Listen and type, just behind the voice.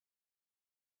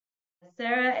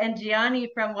Sarah and Gianni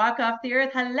from Walk Off the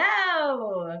Earth.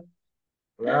 Hello.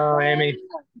 Hello, Amy.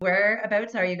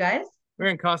 Whereabouts are you guys? We're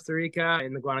in Costa Rica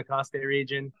in the Guanacaste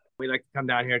region. We like to come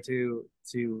down here to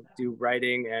do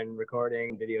writing and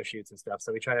recording, video shoots and stuff.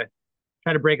 So we try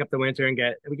to break up the winter and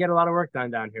we get a lot of work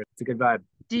done down here. It's a good vibe.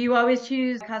 Do you always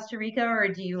choose Costa Rica or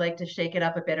do you like to shake it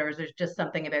up a bit? Or is there just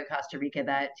something about Costa Rica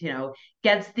that,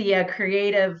 gets the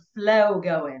creative flow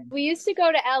going? We used to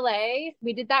go to LA.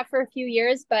 We did that for a few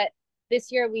years, but this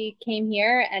year we came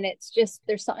here and it's just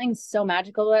there's something so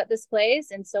magical about this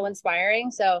place and so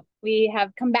inspiring. So we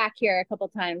have come back here a couple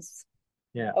times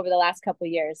Yeah. over the last couple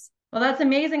years. Well, that's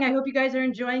amazing. I hope you guys are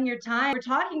enjoying your time. We're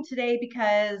talking today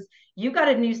because you got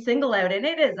a new single out and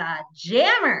it is a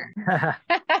jammer.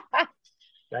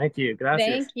 Thank you. Thank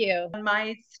Gracias. you. On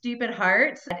my stupid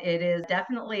heart, it is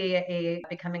definitely a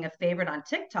becoming a favorite on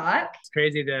TikTok. It's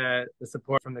crazy the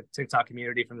support from the TikTok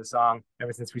community from the song.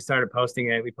 Ever since we started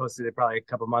posting it, we posted it probably a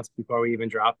couple months before we even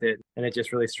dropped it, and it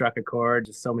just really struck a chord.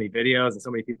 Just so many videos and so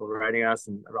many people writing us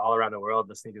and all around the world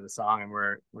listening to the song, and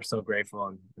we're so grateful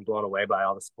and blown away by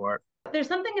all the support. There's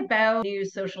something about new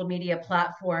social media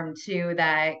platform too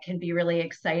that can be really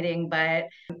exciting, but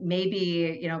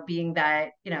maybe, being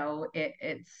that,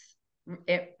 it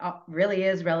really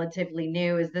is relatively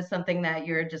new. Is this something that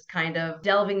you're just kind of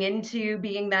delving into,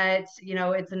 being that,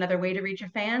 it's another way to reach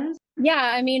your fans?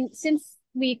 Yeah, I mean, since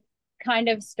we kind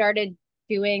of started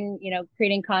doing,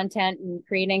 creating content and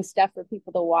creating stuff for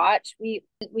people to watch, we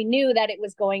knew that it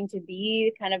was going to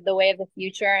be kind of the way of the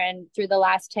future. And through the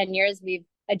last 10 years, we've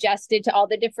adjusted to all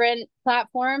the different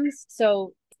platforms.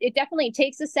 So it definitely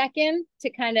takes a second to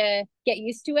kind of get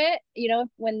used to it,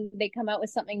 when they come out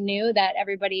with something new that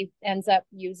everybody ends up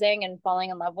using and falling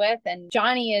in love with. And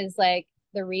Johnny is like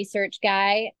the research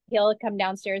guy. He'll come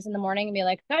downstairs in the morning and be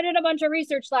like, I did a bunch of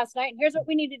research last night and here's what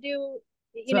we need to do,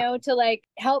 to like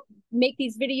help make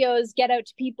these videos get out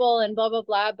to people and blah blah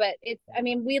blah. But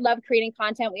we love creating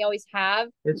content. We always have.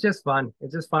 It's just fun.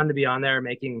 It's just fun to be on there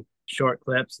making short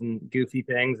clips and goofy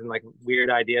things and like weird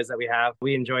ideas that we have.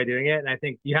 We enjoy doing it. And I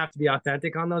think you have to be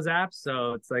authentic on those apps.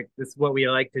 So it's like, this is what we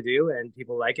like to do and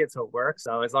people like it. So it works.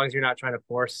 So as long as you're not trying to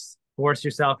force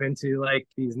yourself into like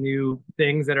these new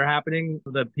things that are happening,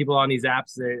 the people on these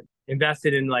apps, they're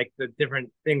invested in like the different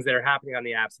things that are happening on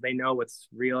the apps. They know what's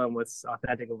real and what's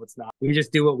authentic and what's not. We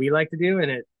just do what we like to do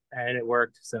and it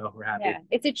worked. So we're happy. Yeah,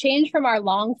 it's a change from our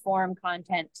long form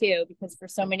content too, because for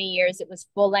so many years it was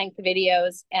full length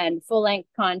videos and full length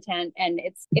content. And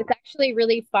it's actually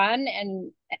really fun.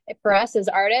 And for us as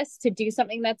artists to do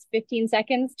something that's 15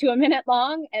 seconds to a minute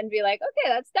long and be like,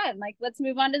 okay, that's done. Like, let's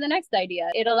move on to the next idea.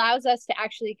 It allows us to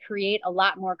actually create a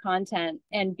lot more content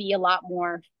and be a lot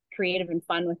more creative and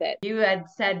fun with it. You had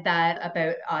said that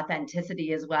about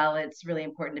authenticity as well. It's really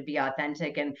important to be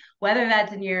authentic. And whether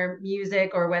that's in your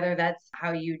music or whether that's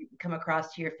how you come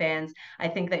across to your fans, I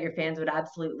think that your fans would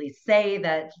absolutely say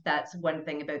that that's one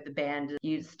thing about the band.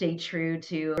 You stay true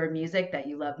to your music that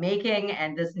you love making.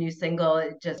 And this new single,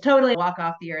 it just totally Walk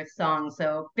Off the Earth song.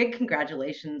 So big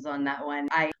congratulations on that one.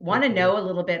 I want to know a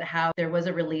little bit how there was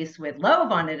a release with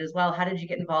Loeb on it as well. How did you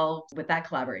get involved with that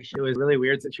collaboration? It was a really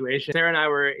weird situation. Sarah and I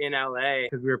were in LA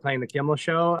because we were playing the Kimmel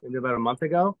show maybe about a month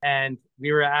ago, and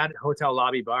we were at a hotel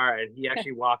lobby bar, and he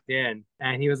actually walked in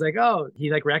and he was like, oh,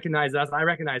 he like recognized us. I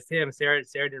recognized him. Sarah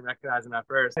didn't recognize him at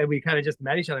first. And we kind of just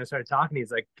met each other and started talking.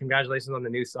 He's like, congratulations on the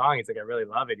new song. He's like, I really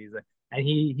love it. He's like, and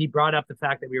he brought up the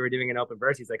fact that we were doing an open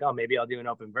verse. He's like, oh, maybe I'll do an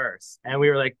open verse. And we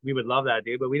were like, we would love that,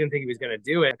 dude. But we didn't think he was going to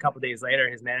do it. A couple of days later,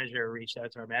 his manager reached out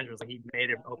to our manager. Was like, he made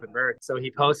an open verse. So he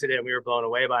posted it and we were blown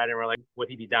away by it. And we're like, would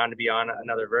he be down to be on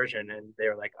another version? And they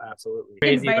were like, absolutely.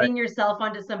 Crazy, inviting yourself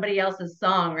onto somebody else's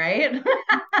song, right?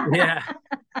 Yeah.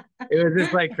 It was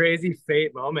this like crazy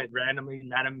fate moment. Randomly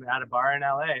met him at a bar in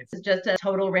LA. It's just a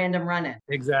total random run-in.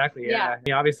 Exactly. Yeah.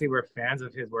 Obviously, we're fans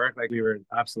of his work. Like we were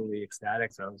absolutely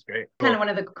ecstatic. So it was great. Kind of one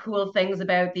of the cool things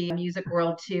about the music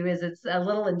world too is it's a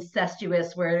little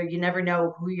incestuous where you never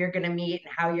know who you're going to meet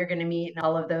and how you're going to meet and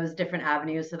all of those different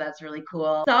avenues. So that's really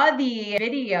cool. Saw the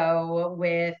video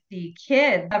with the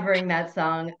kids covering that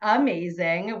song.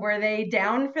 Amazing. Were they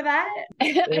down for that?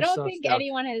 I don't think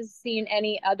anyone has seen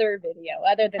any other video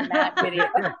other than that video.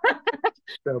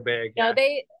 So big. No,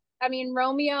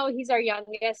 Romeo, he's our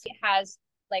youngest. He has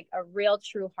like a real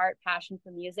true heart passion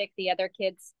for music. The other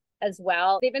kids as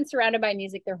well. They've been surrounded by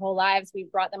music their whole lives.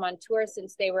 We've brought them on tour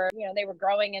since they were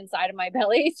growing inside of my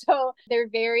belly. So they're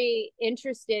very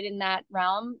interested in that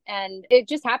realm. And it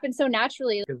just happened so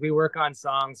naturally. Because we work on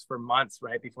songs for months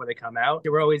right before they come out.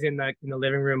 We're always in the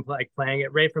living room playing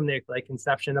it right from the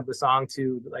conception of the song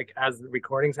to as the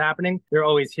recording's happening. They're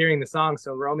always hearing the song.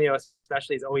 So Romeo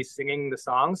especially is always singing the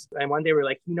songs. And one day we're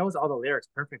like, he knows all the lyrics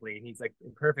perfectly. And he's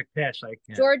in perfect pitch.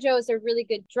 Giorgio's a really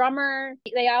good drummer.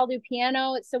 They all do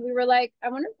piano. So we were like, I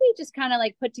wonder if we just kind of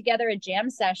put together a jam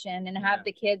session and have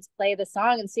the kids play the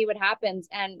song and see what happens.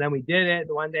 And then we did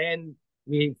it one day and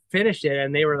we finished it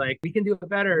and they were like, we can do it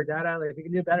better, Dada, we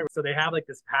can do it better. So they have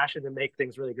this passion to make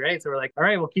things really great. So we're like, all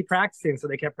right, we'll keep practicing. So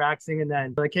they kept practicing and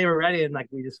then we're like, okay, we're ready. And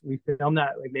we filmed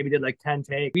that, maybe did 10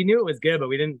 takes. We knew it was good, but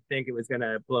we didn't think it was going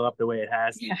to blow up the way it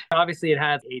has. Yeah. Obviously it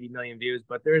has 80 million views,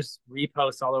 but there's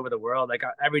reposts all over the world.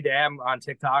 Every day I'm on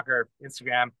TikTok or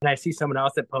Instagram and I see someone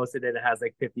else that posted it. It has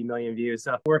 50 million views.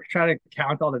 So we're trying to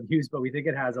count all the views, but we think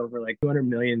it has over 200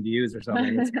 million views or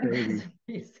something. It's crazy.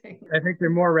 I think they're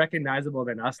more recognizable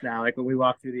than us now. When we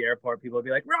walk through the airport, people will be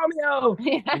like, Romeo!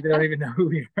 Yeah. They don't even know who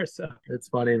we are. So it's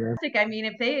funny, man. I mean,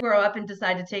 if they grow up and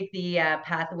decide to take the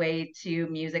pathway to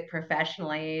music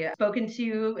professionally, spoken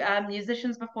to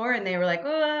musicians before and they were like,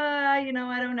 oh, I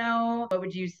don't know. What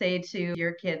would you say to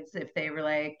your kids if they were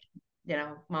like,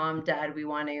 Mom, Dad, we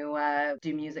want to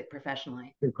do music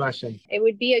professionally? Good question. It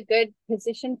would be a good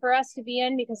position for us to be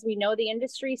in because we know the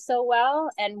industry so well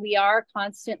and we are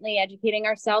constantly educating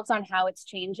ourselves on how it's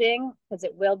changing because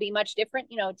it will be much different,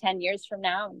 10 years from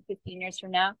now and 15 years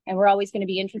from now. And we're always going to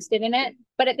be interested in it.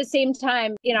 But at the same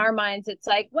time, in our minds, it's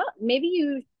well, maybe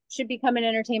you should become an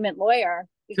entertainment lawyer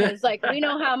because we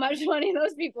know how much money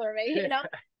those people are making,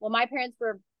 Well, my parents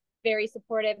were very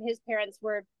supportive. His parents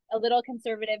were a little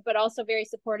conservative, but also very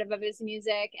supportive of his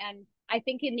music. And I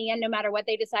think in the end, no matter what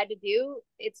they decide to do,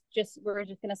 we're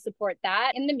just going to support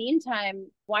that. In the meantime,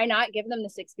 why not give them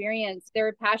this experience?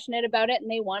 They're passionate about it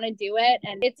and they want to do it.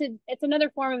 And it's another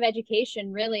form of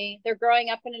education, really. They're growing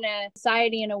up in a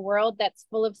society, in a world that's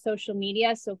full of social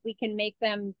media. So if we can make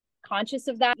them conscious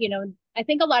of that, I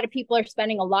think a lot of people are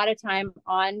spending a lot of time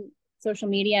on social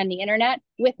media and the internet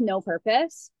with no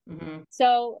purpose. Mm-hmm.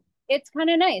 So it's kind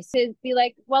of nice to be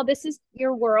like, well, this is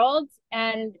your world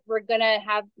and we're going to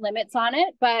have limits on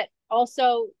it, but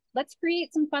also let's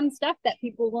create some fun stuff that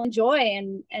people will enjoy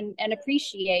and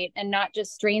appreciate and not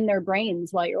just strain their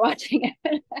brains while you're watching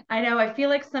it. I know. I feel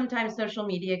like sometimes social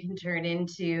media can turn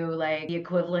into the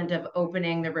equivalent of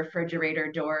opening the refrigerator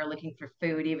door looking for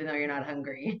food, even though you're not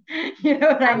hungry. You know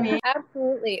what I mean?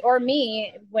 Absolutely. Or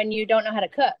me when you don't know how to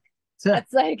cook.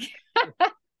 That's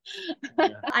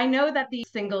I know that the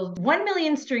single 1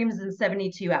 million streams in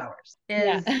 72 hours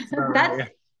is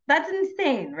that's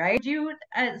insane, right? Would you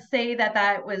say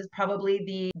that was probably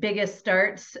the biggest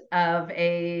start of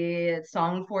a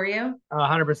song for you?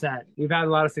 100%. We've had a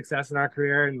lot of success in our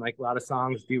career and a lot of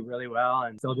songs do really well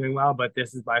and still doing well, but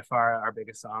this is by far our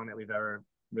biggest song that we've ever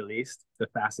released, the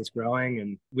fastest growing.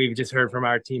 And we've just heard from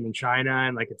our team in China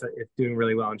and it's doing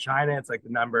really well in China. It's the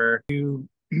number 2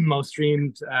 most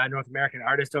streamed North American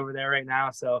artist over there right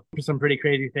now. So some pretty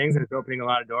crazy things and it's opening a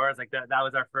lot of doors. That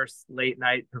was our first late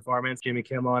night performance, Jimmy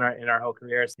Kimmel in our whole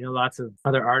career. So, lots of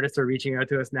other artists are reaching out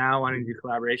to us now wanting to do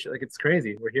collaboration. It's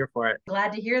crazy. We're here for it.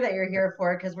 Glad to hear that you're here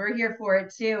for it because we're here for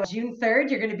it too. June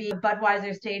 3rd, you're going to be at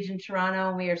Budweiser stage in Toronto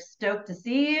and we are stoked to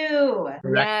see you.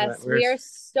 Yes, we are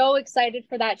so excited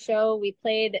for that show. We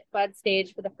played Bud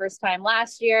stage for the first time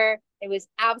last year. It was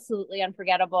absolutely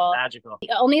unforgettable. Magical.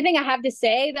 The only thing I have to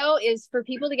say, though, is for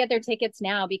people to get their tickets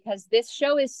now because this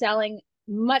show is selling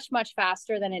much, much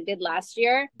faster than it did last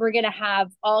year. We're going to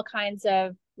have all kinds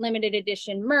of limited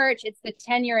edition merch. It's the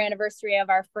 10-year anniversary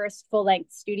of our first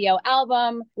full-length studio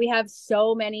album. We have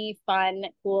so many fun,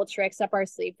 cool tricks up our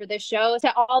sleeve for this show.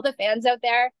 To all the fans out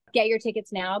there, get your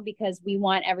tickets now because we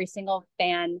want every single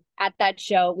fan at that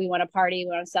show. We want to party,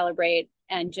 we want to celebrate,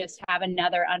 and just have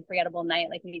another unforgettable night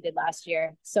like we did last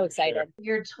year. So excited. Sure.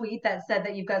 Your tweet that said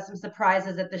that you've got some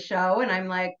surprises at the show. And I'm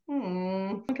like,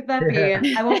 what could that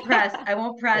be? I won't press.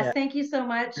 Yeah. Thank you so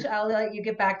much. I'll let you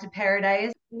get back to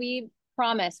paradise. We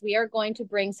promise we are going to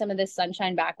bring some of this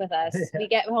sunshine back with us. We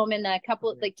get home in a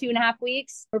couple, 2.5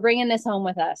 weeks. We're bringing this home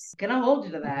with us. Gonna hold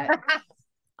you to that.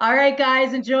 All right,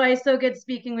 guys, enjoy. So good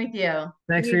speaking with you.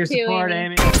 Thanks for your support,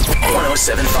 Amy.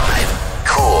 107.5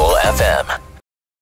 Cool FM.